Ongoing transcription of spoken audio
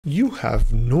You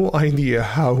have no idea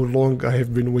how long I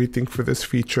have been waiting for this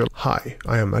feature. Hi,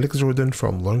 I am Alex Jordan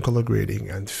from Learn Color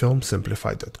Grading and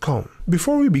FilmSimplified.com.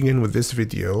 Before we begin with this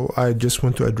video, I just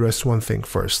want to address one thing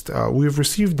first. We've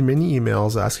received many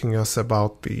emails asking us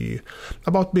about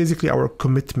basically our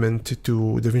commitment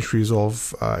to DaVinci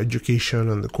Resolve education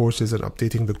and the courses and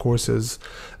updating the courses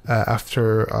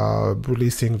after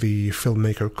releasing the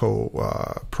Filmmaker Co.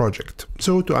 project.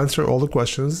 So to answer all the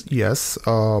questions, yes,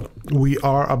 we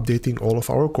are updating all of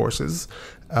our courses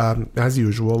as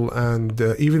usual, and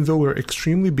even though we're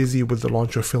extremely busy with the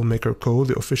launch of Filmmaker Co.,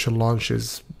 the official launch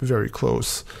is very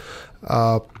close.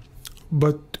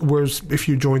 But if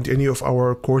you joined any of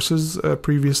our courses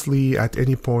previously, at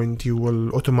any point you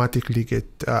will automatically get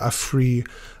a free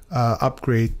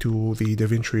upgrade to the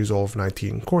DaVinci Resolve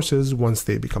 19 courses once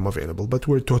they become available, but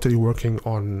we're totally working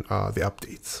on the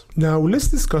updates. Now let's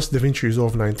discuss DaVinci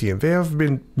Resolve 19. There have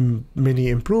been many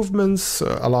improvements,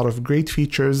 a lot of great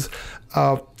features.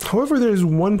 However, there is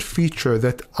one feature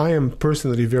that I am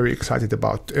personally very excited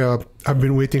about. I've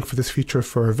been waiting for this feature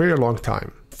for a very long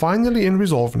time. Finally in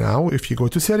Resolve now, if you go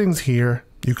to settings here,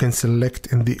 you can select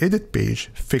in the edit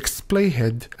page fixed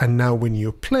playhead, and now when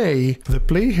you play, the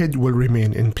playhead will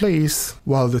remain in place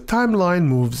while the timeline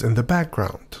moves in the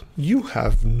background. You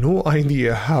have no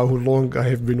idea how long I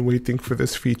have been waiting for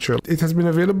this feature. It has been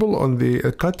available on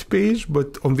the cut page,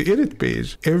 but on the edit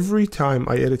page, every time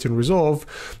I edit in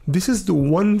Resolve, this is the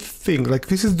one thing,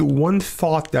 this is the one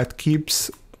thought that keeps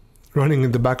running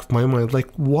in the back of my mind,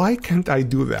 why can't I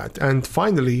do that? And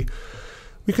finally,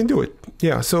 we can do it.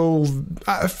 Yeah, so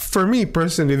for me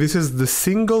personally, this is the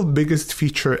single biggest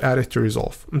feature added to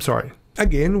Resolve. I'm sorry.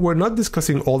 Again, we're not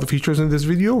discussing all the features in this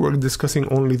video. We're discussing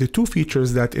only the two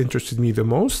features that interested me the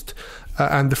most.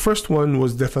 And the first one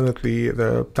was definitely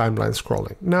the timeline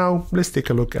scrolling. Now, let's take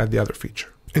a look at the other feature.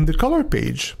 In the color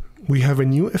page, we have a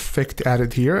new effect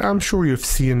added here. I'm sure you've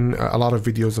seen a lot of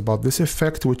videos about this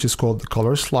effect, which is called the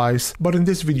color slice. But in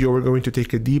this video, we're going to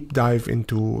take a deep dive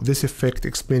into this effect,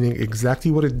 explaining exactly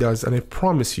what it does. And I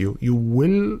promise you, you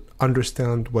will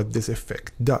understand what this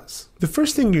effect does. The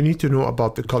first thing you need to know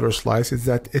about the color slice is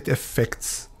that it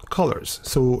affects colors.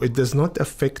 So it does not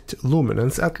affect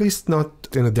luminance, at least not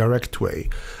in a direct way.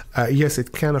 Yes,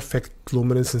 it can affect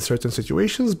luminance in certain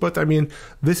situations, but I mean,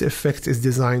 this effect is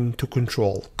designed to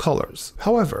control colors.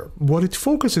 However, what it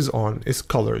focuses on is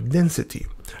color density.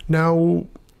 Now,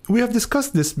 we have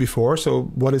discussed this before.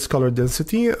 So what is color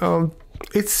density?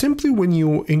 It's simply when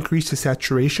you increase the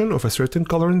saturation of a certain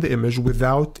color in the image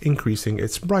without increasing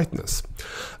its brightness.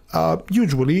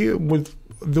 Usually with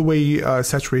the way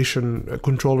saturation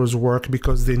controllers work,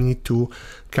 because they need to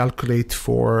calculate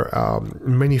for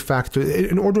many factors.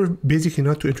 In order basically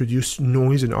not to introduce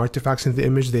noise and artifacts in the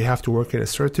image, they have to work in a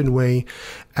certain way.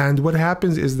 And what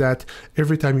happens is that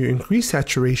every time you increase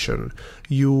saturation,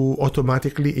 you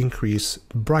automatically increase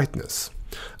brightness.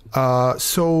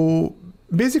 So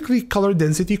basically, color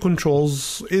density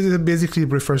controls basically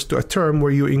refers to a term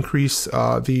where you increase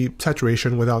the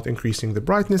saturation without increasing the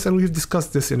brightness, and we've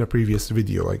discussed this in a previous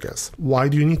video, I guess. Why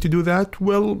do you need to do that?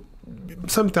 Well,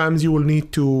 sometimes you will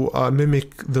need to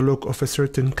mimic the look of a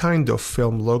certain kind of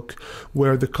film look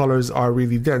where the colors are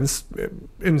really dense.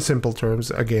 In simple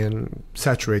terms, again,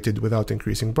 saturated without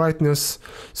increasing brightness.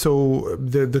 So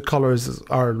the colors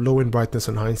are low in brightness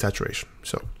and high in saturation.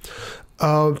 So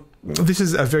this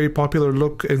is a very popular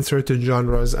look in certain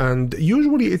genres, and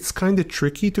usually it's kind of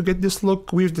tricky to get this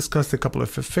look. We've discussed a couple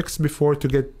of effects before to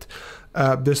get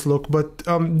this look, but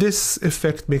this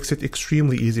effect makes it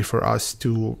extremely easy for us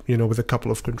to, with a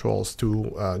couple of controls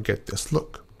to get this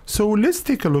look. So let's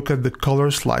take a look at the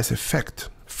color slice effect.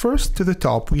 First, to the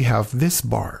top, we have this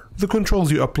bar. The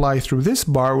controls you apply through this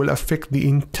bar will affect the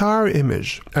entire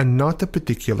image and not a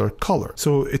particular color.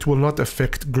 So it will not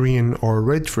affect green or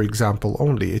red, for example,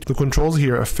 only. The controls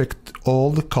here affect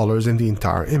all the colors in the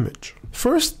entire image.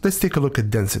 First, let's take a look at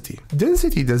density.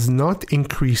 Density does not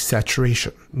increase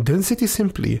saturation. Density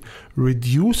simply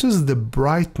reduces the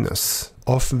brightness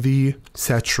of the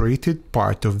saturated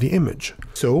part of the image.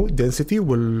 So density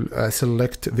will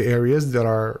select the areas that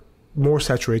are more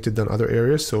saturated than other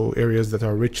areas, so areas that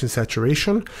are rich in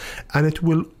saturation, and it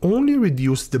will only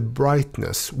reduce the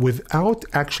brightness without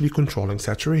actually controlling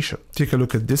saturation. Take a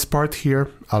look at this part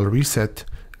here. I'll reset,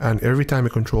 and every time I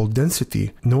control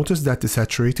density, notice that the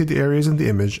saturated areas in the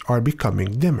image are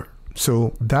becoming dimmer.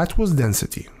 So that was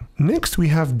density. Next, we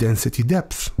have density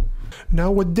depth.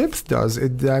 Now what depth does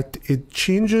is that it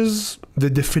changes the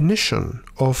definition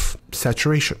of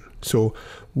saturation. So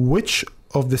which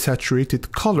of the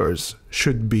saturated colors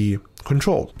should be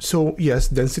control. So yes,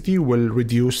 density will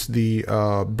reduce the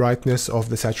brightness of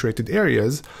the saturated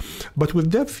areas, but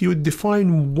with depth you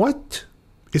define what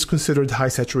is considered high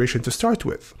saturation to start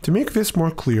with. To make this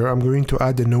more clear, I'm going to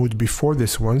add a node before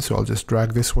this one, so I'll just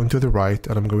drag this one to the right,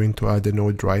 and I'm going to add a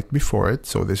node right before it.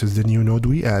 So this is the new node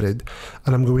we added,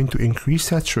 and I'm going to increase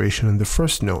saturation in the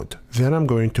first node. Then I'm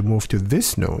going to move to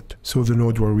this node, so the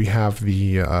node where we have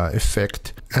the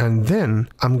effect, and then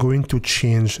I'm going to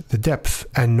change the depth,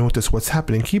 and notice what's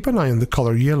happening. Keep an eye on the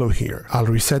color yellow here. I'll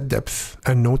reset depth,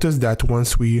 and notice that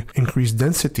once we increase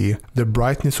density, the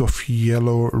brightness of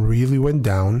yellow really went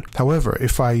down. However,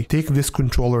 if I take this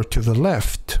controller to the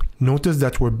left, notice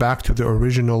that we're back to the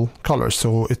original color.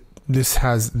 So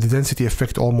the density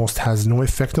effect almost has no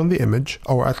effect on the image,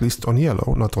 or at least on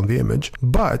yellow, not on the image.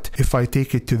 But if I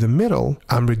take it to the middle,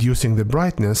 I'm reducing the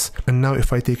brightness. And now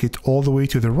if I take it all the way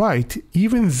to the right,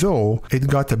 even though it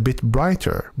got a bit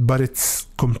brighter, but it's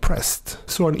compressed.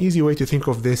 So an easy way to think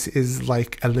of this is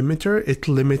like a limiter. It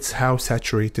limits how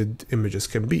saturated images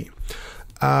can be.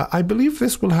 I believe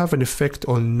this will have an effect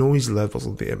on noise levels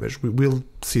of the image. We will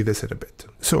see this in a bit.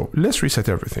 So let's reset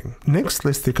everything. Next,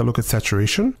 let's take a look at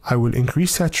saturation. I will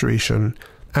increase saturation,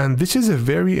 and this is a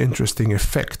very interesting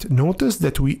effect. Notice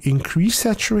that we increase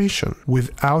saturation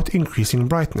without increasing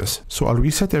brightness. So I'll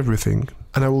reset everything,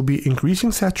 and I will be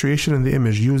increasing saturation in the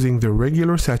image using the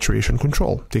regular saturation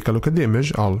control. Take a look at the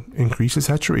image, I'll increase the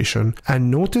saturation, and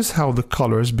notice how the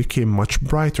colors became much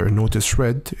brighter. Notice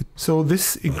red. So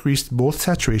this increased both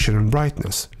saturation and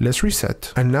brightness. Let's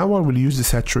reset, and now I will use the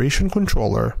saturation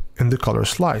controller in the color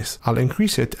slice. I'll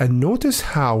increase it, and notice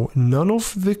how none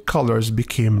of the colors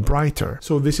became brighter.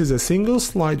 So this is a single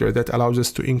slider that allows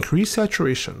us to increase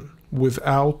saturation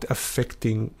without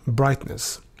affecting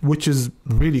brightness, which is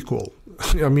really cool.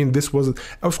 I mean, this wasn't,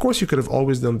 of course you could have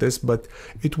always done this, but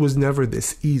it was never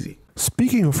this easy.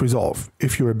 Speaking of Resolve,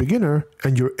 if you're a beginner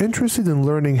and you're interested in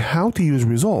learning how to use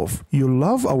Resolve, you'll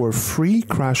love our free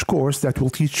crash course that will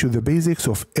teach you the basics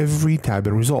of every tab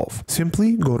in Resolve.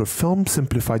 Simply go to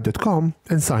filmsimplified.com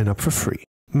and sign up for free.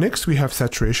 Next, we have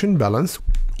saturation balance,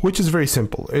 which is very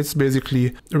simple. It's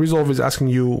basically, Resolve is asking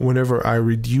you, whenever I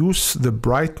reduce the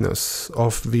brightness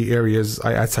of the areas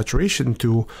I add saturation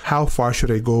to, how far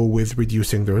should I go with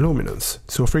reducing their luminance?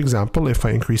 So for example, if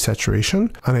I increase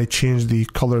saturation and I change the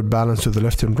color balance to the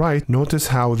left and right, notice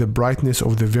how the brightness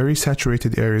of the very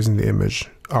saturated areas in the image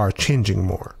are changing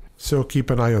more. So keep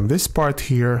an eye on this part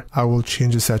here. I will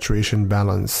change the saturation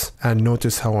balance, and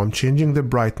notice how I'm changing the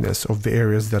brightness of the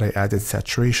areas that I added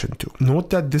saturation to. Note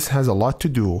that this has a lot to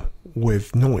do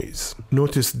with noise.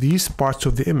 Notice these parts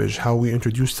of the image, how we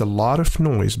introduced a lot of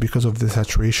noise because of the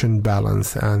saturation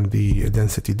balance and the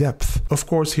density depth. Of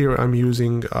course, here I'm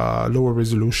using lower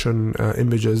resolution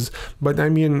images, but I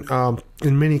mean,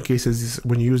 in many cases,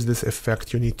 when you use this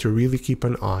effect, you need to really keep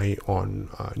an eye on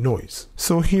noise.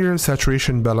 So here,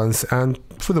 saturation balance and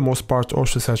for the most part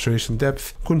also saturation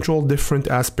depth control different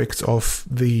aspects of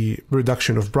the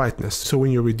reduction of brightness. So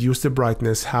when you reduce the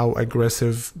brightness, how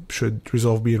aggressive should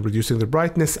Resolve be in reducing the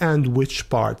brightness, and which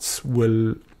parts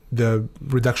will the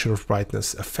reduction of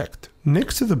brightness affect?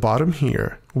 Next to the bottom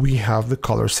here, we have the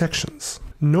color sections.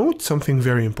 Note something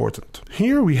very important.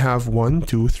 Here we have 1,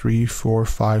 2, 3, 4,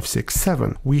 5, 6,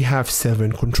 7. We have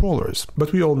 7 controllers,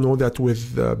 but we all know that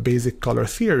with the basic color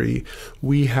theory,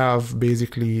 we have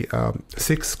basically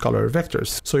 6 color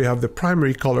vectors. So you have the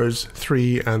primary colors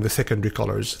 3 and the secondary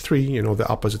colors 3, you know, the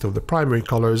opposite of the primary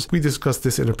colors. We discussed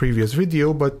this in a previous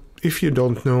video, but if you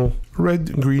don't know,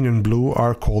 red, green, and blue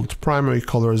are called primary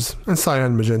colors, and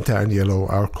cyan, magenta, and yellow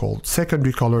are called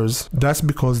secondary colors. That's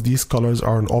because these colors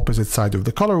are on opposite side of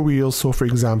the color wheel. So for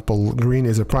example, green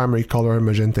is a primary color,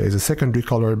 magenta is a secondary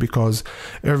color, because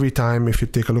every time, if you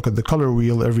take a look at the color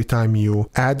wheel, every time you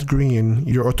add green,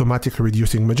 you're automatically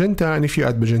reducing magenta, and if you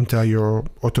add magenta, you're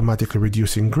automatically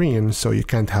reducing green, so you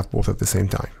can't have both at the same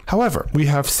time. However, we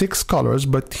have 6 colors,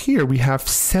 but here we have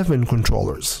 7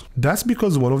 controllers. That's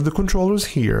because one of the controllers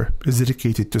here is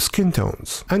dedicated to skin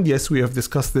tones. And yes, we have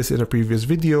discussed this in a previous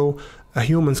video. A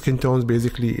human skin tone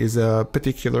basically is a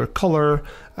particular color,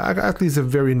 at least a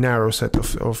very narrow set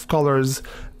of colors,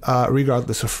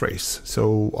 regardless of race.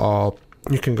 So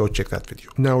you can go check that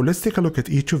video. Now let's take a look at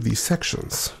each of these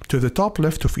sections. To the top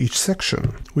left of each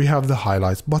section, we have the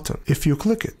highlights button. If you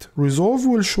click it, Resolve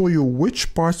will show you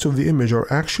which parts of the image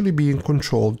are actually being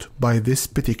controlled by this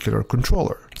particular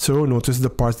controller. So notice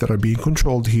the parts that are being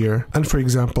controlled here. And for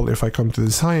example, if I come to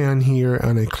the cyan here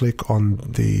and I click on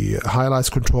the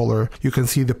highlights controller, you can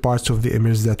see the parts of the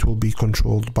image that will be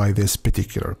controlled by this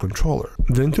particular controller.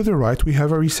 Then to the right, we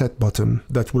have a reset button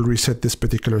that will reset this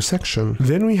particular section.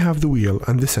 Then we have the wheel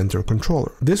and the center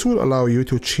controller. This will allow you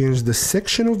to change the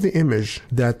section of the image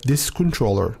that this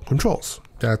controller controls.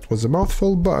 That was a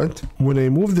mouthful, but when I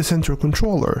move the center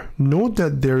controller, note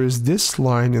that there is this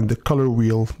line in the color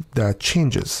wheel that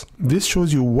changes. This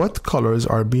shows you what colors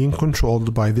are being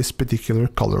controlled by this particular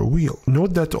color wheel.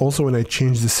 Note that also when I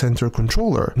change the center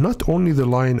controller, not only the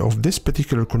line of this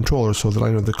particular controller, so the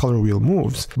line of the color wheel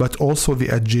moves, but also the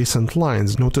adjacent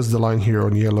lines. Notice the line here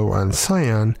on yellow and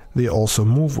cyan, they also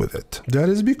move with it. That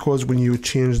is because when you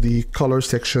change the color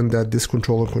section that this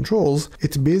controller controls,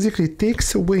 it basically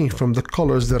takes away from the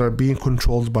color that are being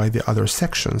controlled by the other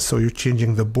sections. So you're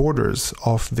changing the borders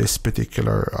of this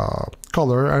particular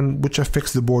color, and which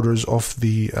affects the borders of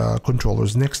the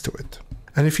controllers next to it.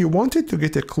 And if you wanted to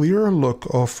get a clearer look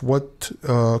of what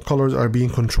colors are being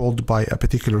controlled by a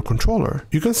particular controller,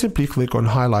 you can simply click on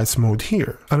highlights mode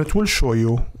here, and it will show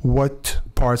you what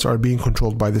parts are being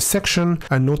controlled by this section.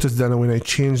 And notice that when I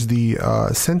change the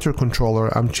center controller,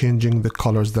 I'm changing the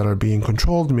colors that are being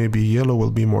controlled. Maybe yellow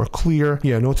will be more clear.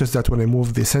 Yeah, notice that when I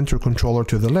move the center controller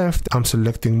to the left, I'm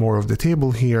selecting more of the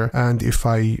table here. And if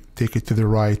I take it to the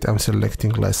right, I'm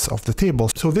selecting less of the table.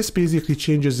 So this basically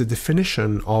changes the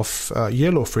definition of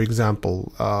yellow, for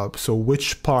example. So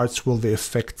which parts will the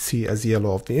effect see as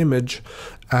yellow of the image,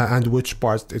 and which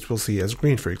parts it will see as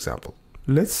green, for example.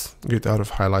 Let's get out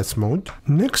of highlights mode.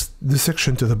 Next, the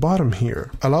section to the bottom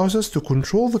here allows us to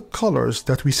control the colors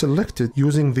that we selected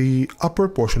using the upper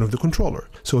portion of the controller.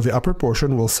 So the upper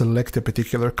portion will select a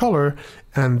particular color,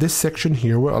 and this section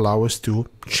here will allow us to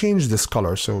change this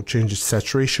color. So change its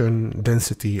saturation,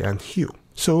 density, and hue.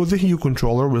 So the hue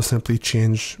controller will simply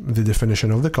change the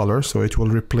definition of the color, so it will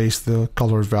replace the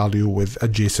color value with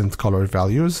adjacent color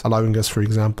values, allowing us, for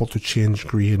example, to change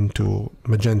green to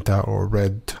magenta or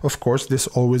red. Of course, this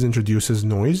always introduces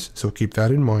noise, so keep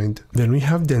that in mind. Then we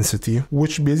have density,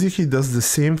 which basically does the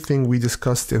same thing we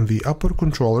discussed in the upper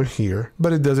controller here,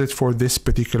 but it does it for this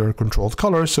particular controlled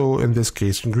color, so in this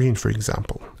case, green, for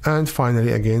example. And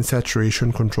finally, again,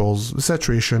 saturation controls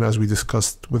saturation, as we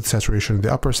discussed with saturation in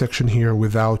the upper section here,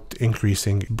 without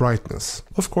increasing brightness.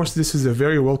 Of course, this is a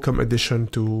very welcome addition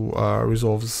to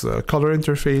Resolve's color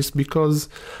interface, because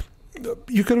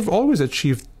you could have always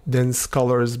achieved dense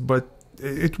colors, but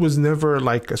it was never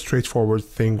like a straightforward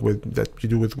thing that you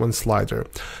do with one slider.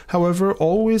 However,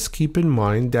 always keep in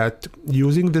mind that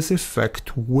using this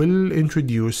effect will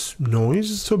introduce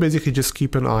noise, so basically just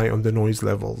keep an eye on the noise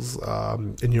levels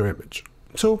in your image.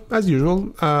 So, as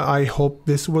usual, I hope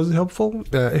this was helpful.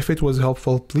 If it was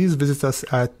helpful, please visit us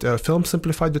at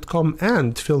filmsimplified.com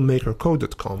and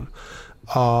filmmakerco.com.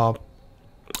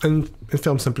 And in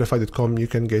filmsimplified.com, you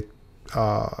can get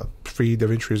free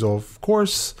DaVinci Resolve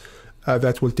course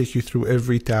that will take you through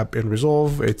every tab in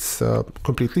Resolve. It's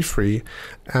completely free.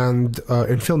 And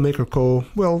in Filmmaker Co,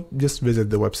 well, just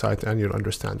visit the website and you'll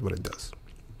understand what it does.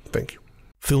 Thank you.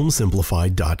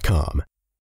 filmsimplified.com.